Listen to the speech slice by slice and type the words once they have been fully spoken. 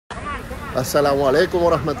Assalamu alaikum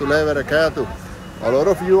wa rahmatullahi wa barakatuh. A lot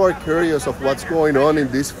of you are curious of what's going on in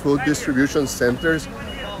these food distribution centers,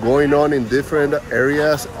 going on in different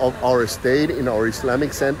areas of our state, in our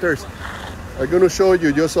Islamic centers. I'm going to show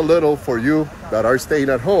you just a little for you that are staying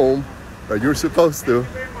at home, that you're supposed to,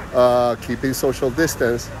 keeping social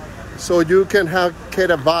distance, so you can get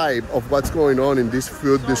a vibe of what's going on in these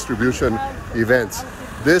food distribution events.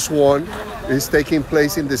 This one is taking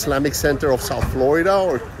place in the Islamic Center of South Florida,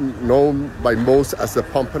 or known by most as the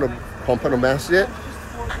Pompano Masjid,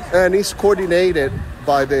 and it's coordinated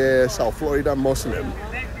by the South Florida Muslim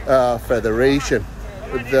Federation.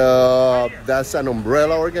 That's an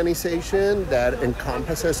umbrella organization that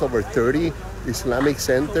encompasses over 30 Islamic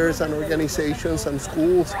centers and organizations and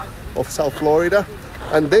schools of South Florida,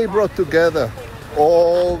 and they brought together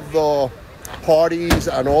all the parties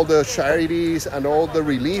and all the charities and all the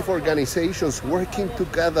relief organizations working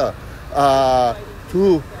together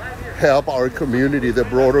to help our community, the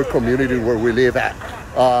broader community where we live at.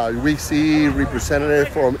 We see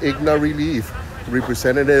representatives from ICNA Relief,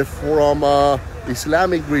 representatives from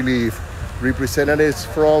Islamic Relief, representatives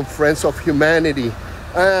from Friends of Humanity,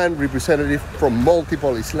 and representatives from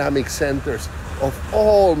multiple Islamic centers of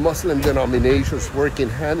all Muslim denominations working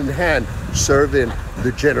hand in hand, serving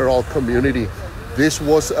the general community. This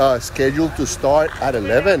was scheduled to start at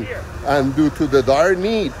 11, and due to the dire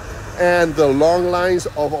need and the long lines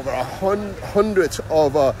of over hundreds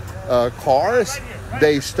of cars,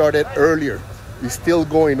 they started earlier. It's still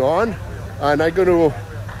going on, and I'm going to,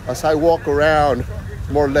 as I walk around,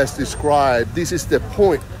 more or less describe, this is the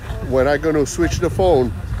point when I'm going to switch the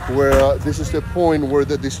phone, where this is the point where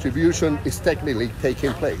the distribution is technically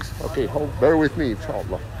taking place. Okay, bear with me,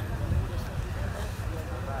 inshallah.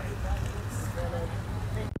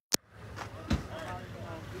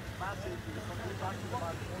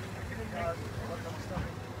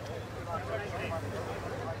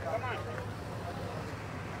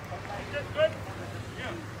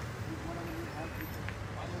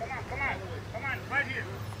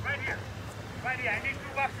 Right here. I need 2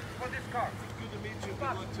 boxes for this car. Good to meet you. Good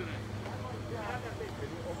luck today.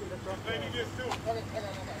 Lady gets 2. Wait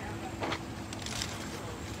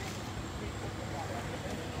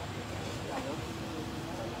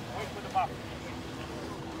for the box.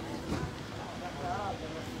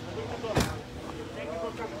 Thank you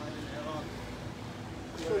for coming.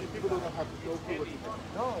 So you people don't have to go through it.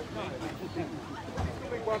 No.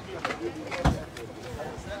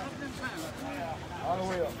 All the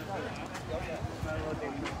way up.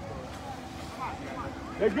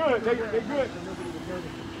 They're good. They're good.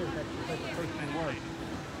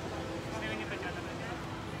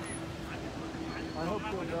 I hope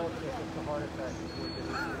you'll know it's just a heart attack.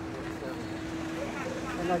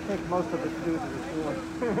 And I think most of it's due to the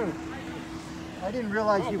feeling. I didn't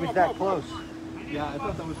realize he was that close. Yeah, I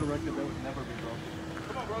thought that was a record that would never be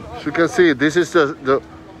broken. As you can see, this is the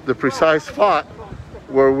precise spot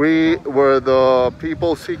where the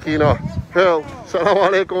people seeking help. Assalamu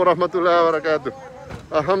alaikum wa rahmatullahi wa barakatuh.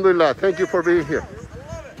 Alhamdulillah, thank you for being here.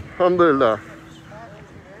 Alhamdulillah.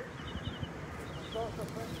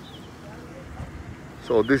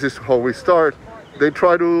 So this is how we start. They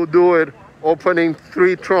try to do it opening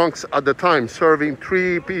 3 trunks at the time, serving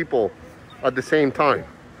 3 people at the same time.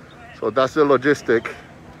 So that's the logistic.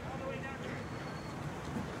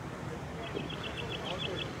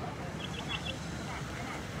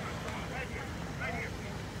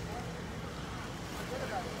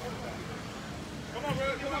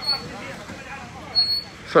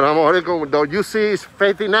 Assalamu alaikum. Now you see is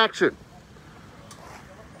faith in action.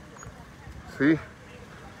 See?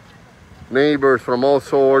 Neighbors from all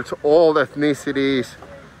sorts, all ethnicities,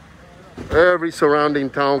 every surrounding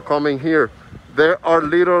town coming here. There are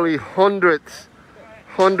literally hundreds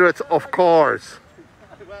of cars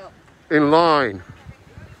in line.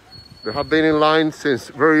 They have been in line since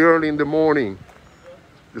very early in the morning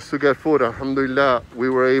just to get food. Alhamdulillah, we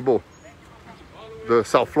were able. The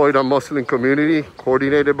South Florida Muslim community,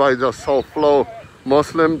 coordinated by the SoFlo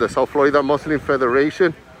Muslim, the South Florida Muslim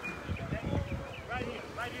Federation.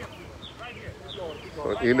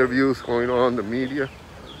 So interviews going on, the media.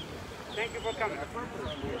 Thank you for coming.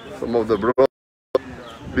 Some of the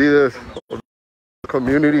leaders of the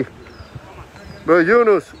community. But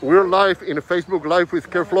Yunus, we're live in a Facebook Live with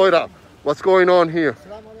Care Florida. What's going on here?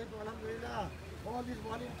 All these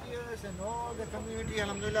volunteers and all the community,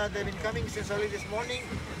 alhamdulillah. alhamdulillah, they've been coming since early this morning.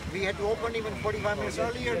 We had to open even 45 minutes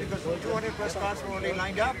earlier because 200 plus cars were already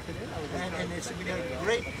lined up. And it's been a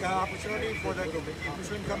great opportunity for the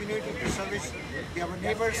Muslim community to service our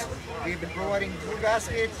neighbors. We've been providing food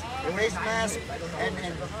baskets, face masks, and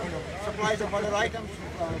supplies of other items,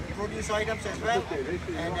 produce items as well.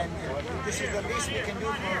 And this is the least we can do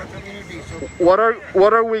for our community. So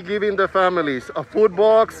What are we giving the families? A food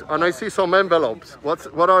box, and I see some envelopes.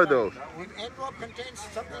 What are those? the envelope contains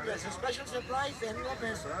something that's a special surprise. The envelope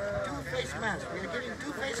has 2 face masks. We are giving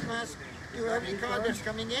 2 face masks to every car that's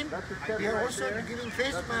coming in. We are also giving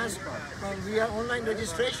face masks via online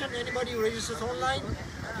registration. Anybody who registers online,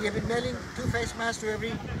 we have been mailing 2 face masks to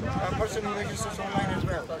every person who registers online as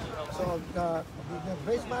well. So the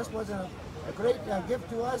face mask was a great gift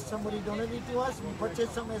to us. Somebody donated to us. We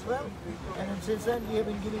purchased some as well. And since then, we have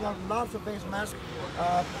been giving out lots of face masks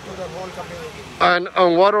to the whole community.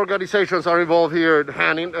 And what organizations are involved here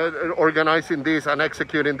organizing this and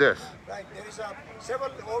executing this? Right. There is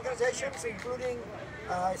several organizations, including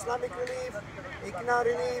Islamic Relief, ICNA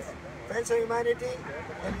Relief, Friends of Humanity,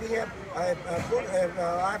 and we have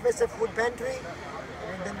IFSF Food Pantry,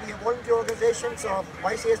 and then we have volunteer organizations of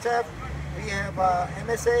YCSF, we have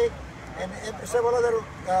MSA, and several other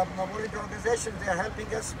volunteer organizations. They are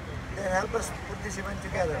helping us. They help us put this event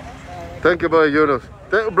together. Thank you, Brother Yunus.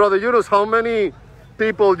 Brother Yunus, how many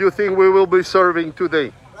people do you think we will be serving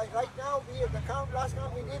today? Right now, last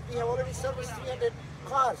count we did, we have already serviced 300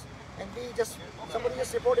 cars, and somebody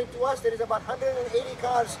just reported to us there is about 180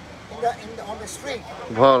 cars on the street.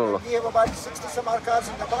 Wow. We have about 60 some odd cars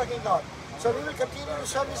in the parking lot. So we will continue to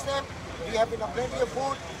service them. We have plenty of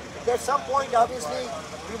food. At some point, obviously,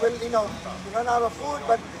 we will run out of food,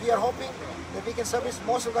 but we are hoping that we can service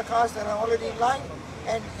most of the cars that are already in line.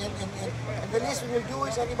 And the least we will do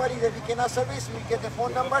is anybody that we cannot service, we get the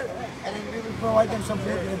phone number, and then we will provide them some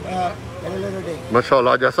food at a later date.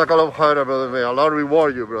 MashaAllah. Jazakallah khairah, brother. May Allah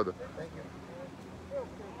reward you, brother. Thank you.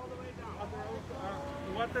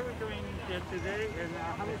 What are we doing here today, and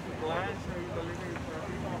how many supplies are you delivering for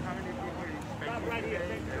people? How many people are you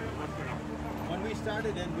expecting today? When we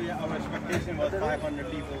started it, our expectation was 500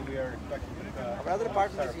 people. We are expecting Our other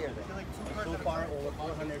partner is here. so far over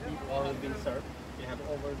 400 people all have been served. We have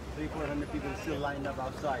over 300-400 people still lined up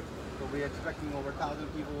outside. So we are expecting over 1,000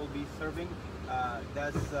 people will be serving.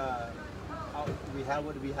 We have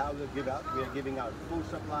what we have to give out. We are giving out food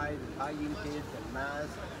supplies, hygiene kits, and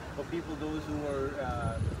masks for people. Those who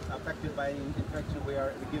are affected by infection, we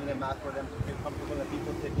are giving them masks for them to feel comfortable, and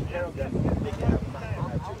people taking care of them, they can have masks for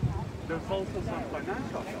that too. There's also some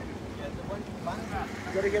financial help.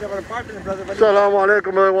 Got to get our partner, brother. Assalamu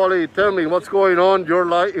alaikum, Brother Wali. Tell me what's going on. You're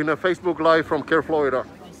live in a Facebook Live from Care, Florida.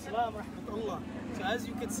 Assalamu rahmatullah. So as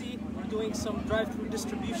you can see, we're doing some drive-through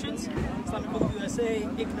distributions. Islamic Relief USA,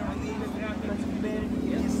 ICNA Relief, Friends of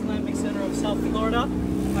Humanity, Islamic Center of South Florida.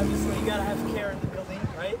 Obviously, you gotta have care in the building,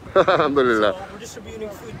 right? Alhamdulillah. So we're distributing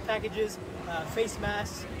food packages, face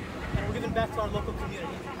masks, and we're giving back to our local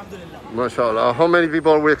community. Alhamdulillah. MashaAllah. How many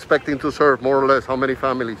people are we expecting to serve, more or less? How many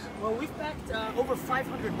families? Well, we've packed over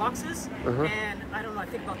 500 boxes, and I don't know, I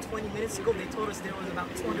think about 20 minutes ago they told us there was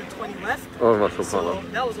about 220 left. Oh, So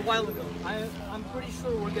subhanAllah. that was a while ago. I'm pretty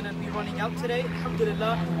sure we're going to be running out today.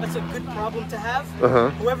 Alhamdulillah, that's a good problem to have.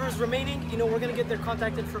 Whoever's remaining, we're going to get their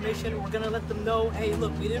contact information. We're going to let them know, hey,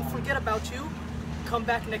 look, we didn't forget about you. Come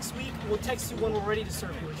back next week. We'll text you when we're ready to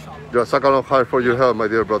serve you, inshallah. Jazakallah khair for your help, my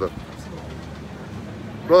dear brother.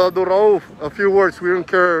 Brother Abdul Rauf, a few words. We're in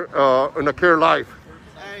a Care Live.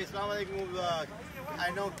 Hey, Assalamu alaikum. I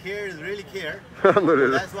know CARE is really CARE.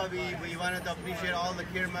 Alhamdulillah. That's why we wanted to appreciate all the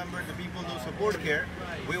CARE members, the people who support CARE.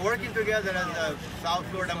 We're working together as the South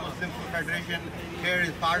Florida Muslim Food Federation. CARE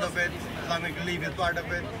is part of it. Islamic Relief is part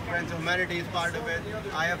of it. Friends of Humanity is part of it.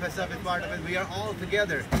 IFSF is part of it. We are all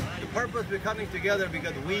together. The purpose we're coming together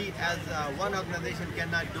because we as one organization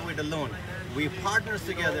cannot do it alone. We partners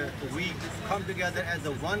together, we come together as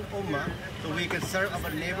a one ummah so we can serve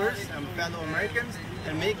our neighbors and fellow Americans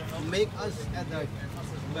and make us as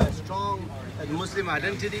a strong Muslim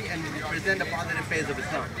identity and present a positive face of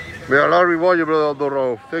Islam. May Allah reward you, Brother Abdul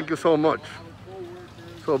Rauf. Thank you so much.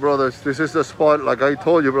 So, brothers, this is the spot, like I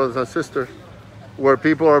told you, brothers and sisters, where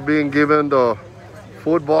people are being given the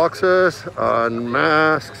food boxes and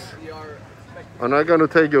masks. And I'm going to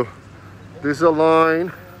take you, this is a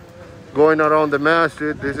line going around the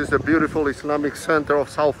masjid. This is the beautiful Islamic Center of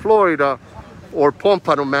South Florida, or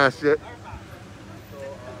Pompano Masjid,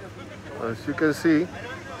 as you can see.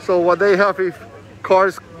 So what they have is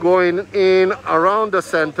cars going in around the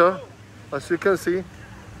center, as you can see,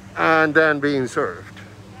 and then being served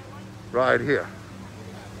right here.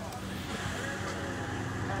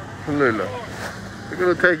 Alhamdulillah. We're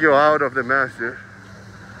going to take you out of the masjid.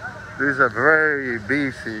 This is a very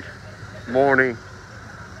busy morning.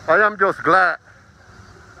 I am just glad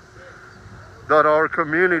that our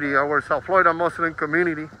community, our South Florida Muslim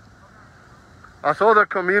community, as other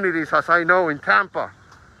communities, as I know in Tampa,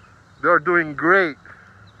 they're doing great.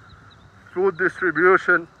 Food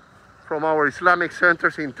distribution from our Islamic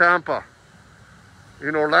centers in Tampa,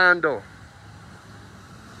 in Orlando,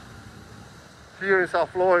 here in South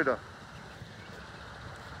Florida.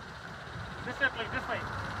 This way, please, this way.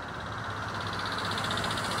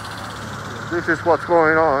 This is what's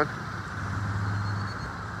going on.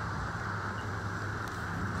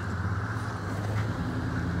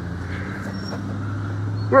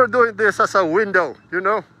 We're doing this as a window, you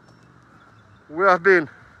know. We have been,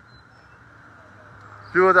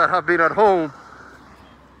 you that have been at home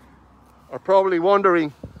are probably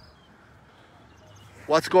wondering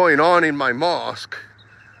what's going on in my mosque.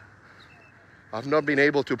 I've not been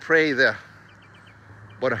able to pray there,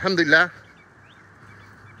 but alhamdulillah,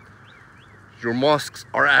 your mosques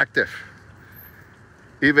are active,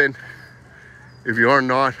 even if you are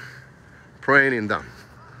not praying in them.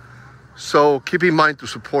 So keep in mind to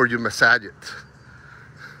support your masajid.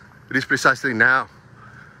 It is precisely now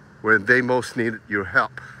when they most need your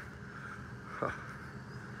help.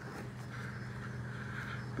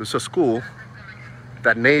 There's a school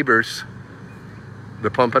that neighbors the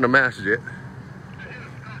Pompano Masjid.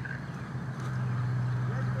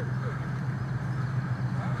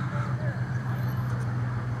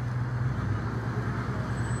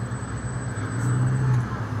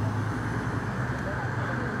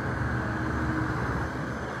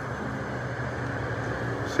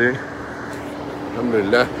 See?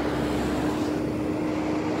 Alhamdulillah.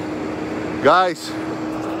 Guys,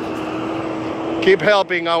 keep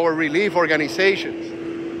helping our relief organizations.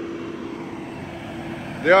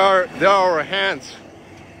 They are our hands.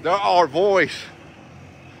 They're our voice.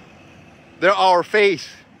 They're our face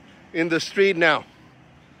in the street now.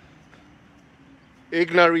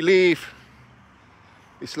 ICNA Relief,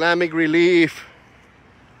 Islamic Relief.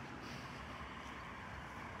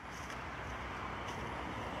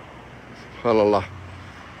 SubhanAllah.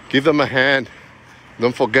 Give them a hand.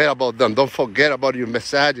 Don't forget about them. Don't forget about your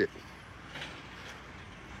masajid.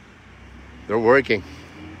 They're working.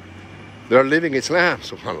 They're living Islam,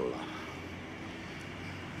 SubhanAllah.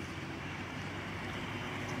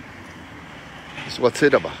 That's what's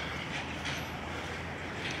it about.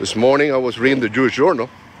 This morning I was reading the Jewish Journal.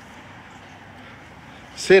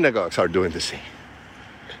 Synagogues are doing the same.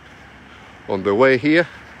 On the way here,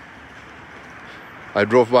 I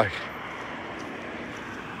drove by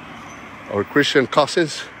our Christian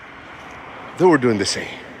cousins. They were doing the same.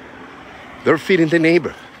 They're feeding the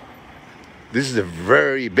neighbor. This is the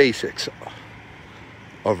very basics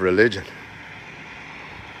of religion.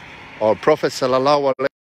 Our Prophet sallallahu alaihi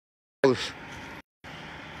wasallam tells us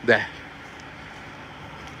that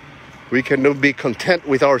we cannot be content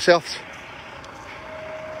with ourselves.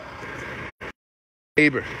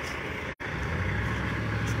 Neighbor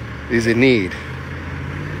is in need.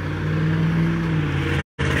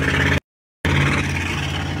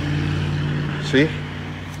 See,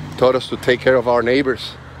 taught us to take care of our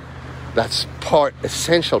neighbors. That's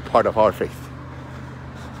essential part of our faith.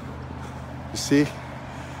 You see,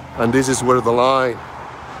 and this is where the line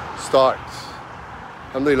starts.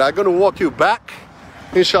 Alhamdulillah, I'm going to walk you back,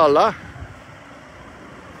 inshallah.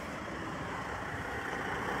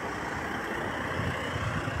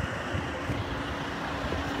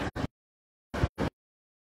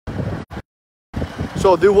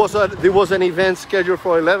 So there was an event scheduled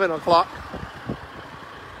for 11 o'clock.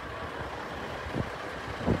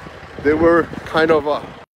 They were kind of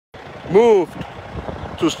moved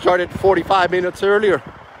to start it 45 minutes earlier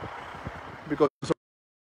because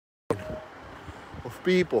of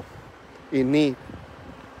people in need.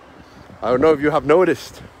 I don't know if you have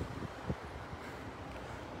noticed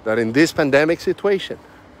that in this pandemic situation,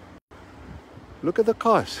 look at the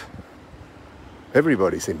cars.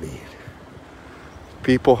 Everybody's in need.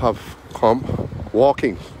 People have come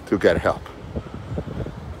walking to get help.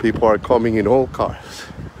 People are coming in old cars,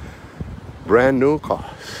 brand new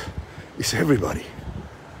cars. It's everybody.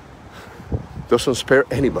 Doesn't spare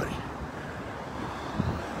anybody.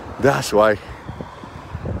 That's why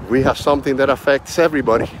we have something that affects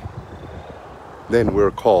everybody. Then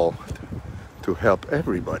we're called to help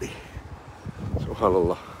everybody.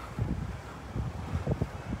 SubhanAllah.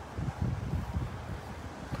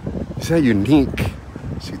 It's a unique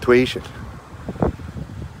situation,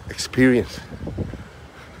 experience.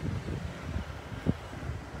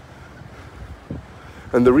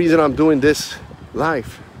 And the reason I'm doing this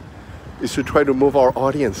live is to try to move our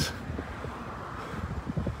audience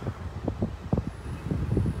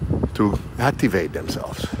to activate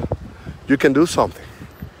themselves. You can do something.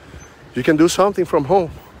 You can do something from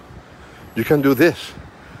home. You can do this.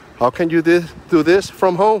 How can you do this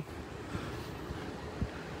from home?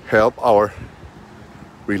 Help our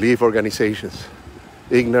relief organizations.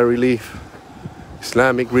 ICNA Relief,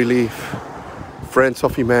 Islamic Relief, Friends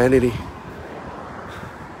of Humanity.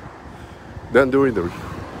 They're doing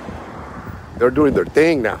their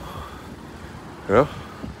thing now. You know?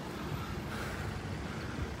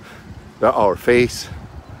 They're our face,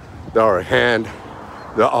 they're our hand,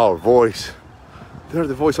 they're our voice. They're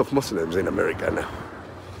the voice of Muslims in America now.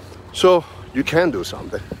 So you can do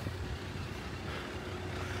something.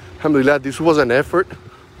 Alhamdulillah, this was an effort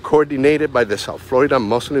coordinated by the South Florida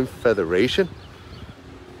Muslim Federation.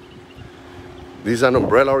 This is an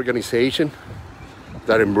umbrella organization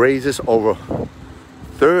that embraces over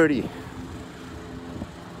 30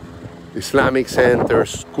 Islamic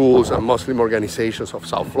centers, schools, and Muslim organizations of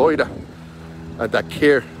South Florida, and that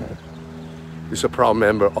CARE is a proud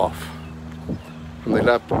member of.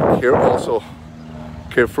 Alhamdulillah, CARE also,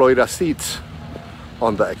 CARE Florida sits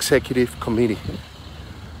on the executive committee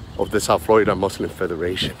of the South Florida Muslim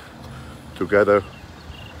Federation, together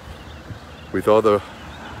with other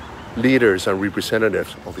leaders and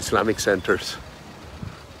representatives of Islamic centers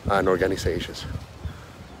and organizations.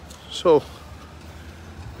 So,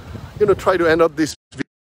 try to end up this video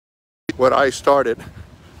where I started,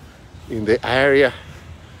 in the area,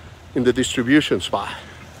 in the distribution spot,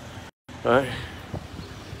 right?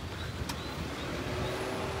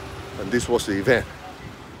 And this was the event.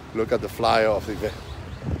 Look at the flyer of the event.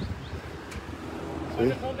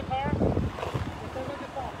 See?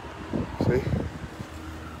 See?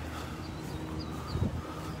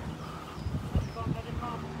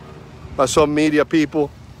 I saw media people.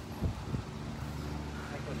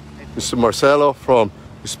 Mr. Marcelo from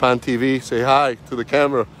Hispan TV, say hi to the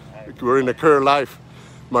camera. We're in the CARE Live.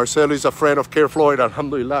 Marcelo is a friend of CARE Florida,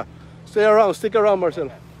 alhamdulillah. Stay around, stick around,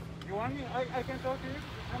 Marcelo. You want me? I can talk to you?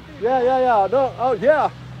 Something? Yeah. No, oh yeah.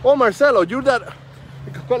 Oh, Marcelo, you're that.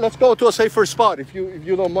 Let's go to a safer spot if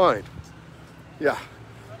you don't mind. Yeah.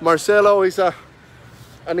 Marcelo is an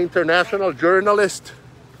international journalist,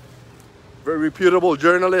 very reputable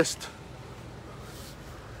journalist.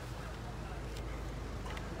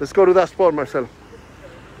 Let's go to that spot, Marcelo.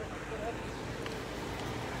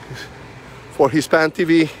 For Hispan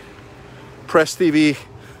TV, Press TV,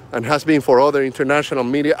 and has been for other international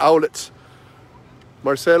media outlets.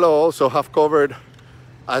 Marcelo also have covered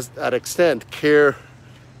at extent CARE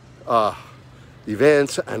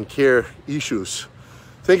events and CARE issues.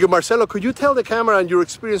 Thank you, Marcelo. Could you tell the camera and your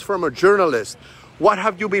experience from a journalist, what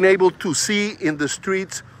have you been able to see in the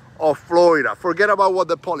streets of Florida? Forget about what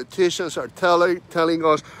the politicians are telling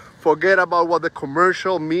us. Forget about what the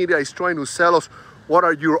commercial media is trying to sell us. What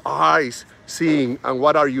are your eyes seeing and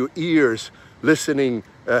what are your ears listening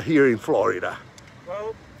here in Florida?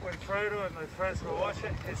 Well, Wilfredo and my friends who watch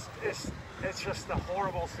it, it's just a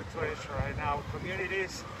horrible situation right now.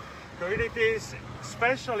 Communities,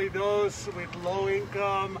 especially those with low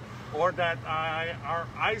income or that are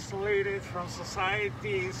isolated from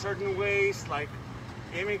society in certain ways, like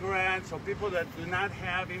immigrants or people that do not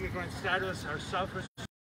have immigrant status, are suffering.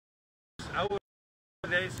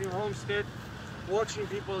 Nowadays in Homestead, watching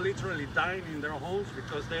people literally dying in their homes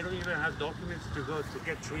because they don't even have documents to go to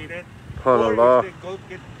get treated. Or if they go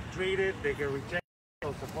get treated, they get rejected.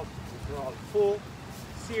 They're supposed to be all full.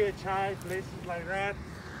 CHI, places like that.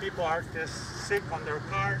 People are just sick on their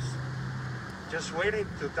cars, just waiting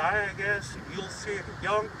to die, I guess. You'll see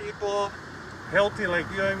young people, healthy like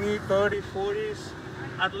you and me, 30s, 40s,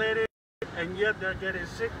 athletic, and yet they're getting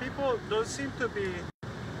sick. People don't seem to be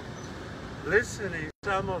listening to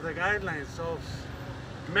some of the guidelines of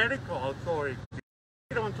medical authority.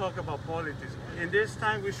 We don't talk about politics. In this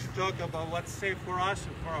time, we should talk about what's safe for us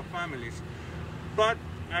and for our families. But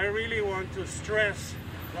I really want to stress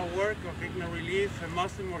the work of ICNA Relief and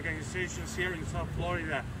Muslim organizations here in South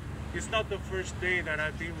Florida. It's not the first day that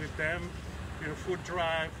I've been with them in a food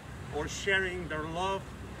drive or sharing their love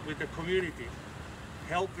with the community,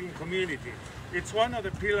 helping community. It's one of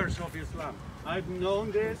the pillars of Islam. I've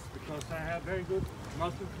known this because I have very good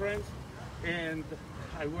Muslim friends and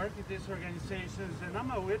I work with these organizations, and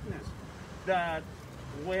I'm a witness that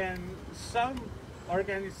when some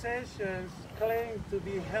organizations claim to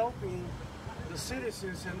be helping the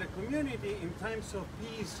citizens and the community in times of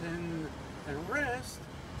peace and rest,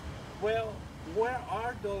 well, where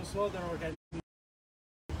are those other organizations?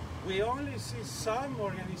 We only see some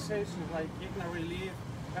organizations like ICNA Relief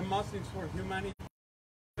and Muslims for Humanity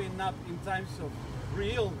up in times of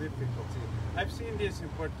real difficulty. I've seen this in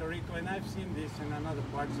Puerto Rico, and I've seen this in other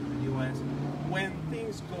parts of the U.S. When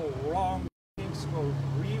things go wrong, things go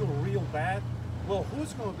real bad, well,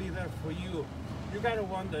 who's going to be there for you? You got to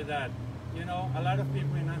wonder that. You know, a lot of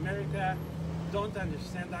people in America don't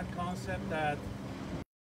understand that concept that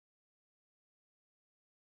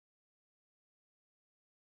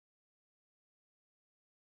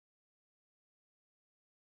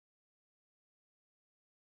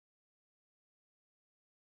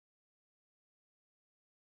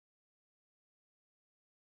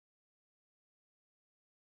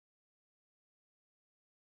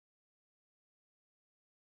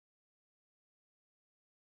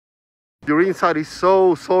your insight is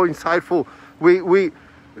so insightful.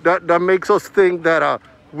 That makes us think that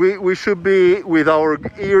we should be with our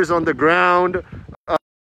ears on the ground,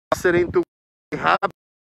 listening to what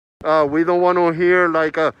happens. We don't want to hear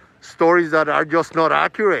like stories that are just not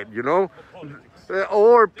accurate, you know,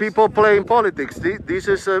 or people playing politics.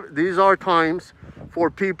 These are times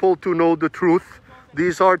for people to know the truth.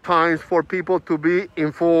 These are times for people to be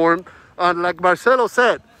informed, and like Marcelo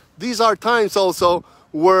said, these are times also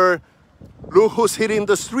where look who's hitting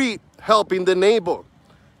the street, helping the neighbor.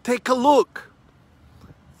 Take a look.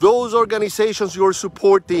 Those organizations you're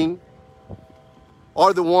supporting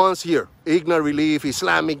are the ones here. ICNA Relief,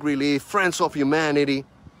 Islamic Relief, Friends of Humanity,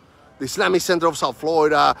 the Islamic Center of South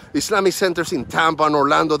Florida, Islamic centers in Tampa and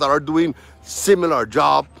Orlando that are doing similar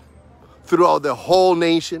job throughout the whole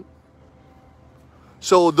nation.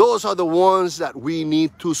 So those are the ones that we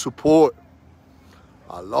need to support.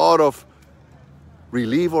 A lot of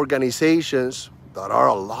relief organizations that are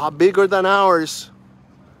a lot bigger than ours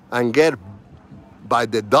and get by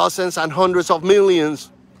the dozens and hundreds of millions.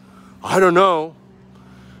 I don't know.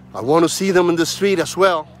 I want to see them in the street as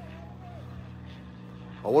well.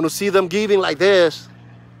 I want to see them giving like this,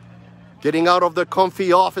 getting out of their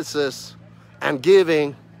comfy offices and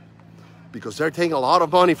giving, because they're taking a lot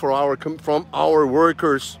of money from our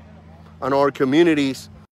workers and our communities.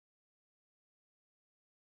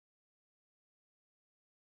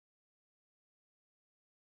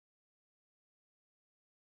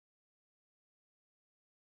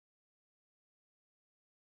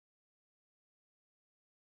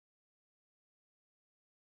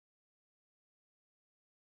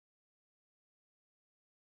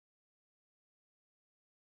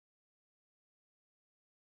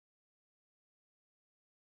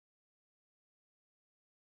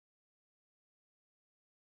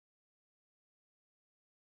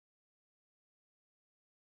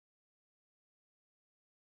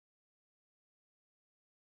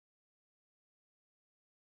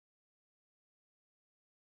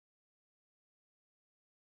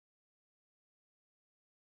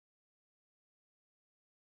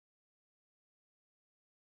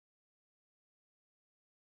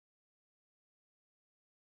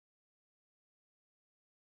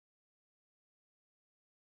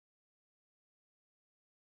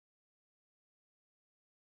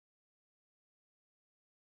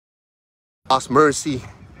 God's mercy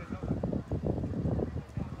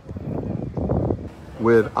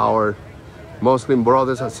with our Muslim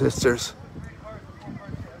brothers and sisters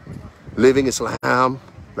living Islam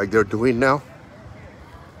like they're doing now.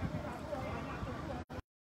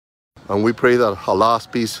 And we pray that Allah's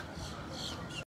peace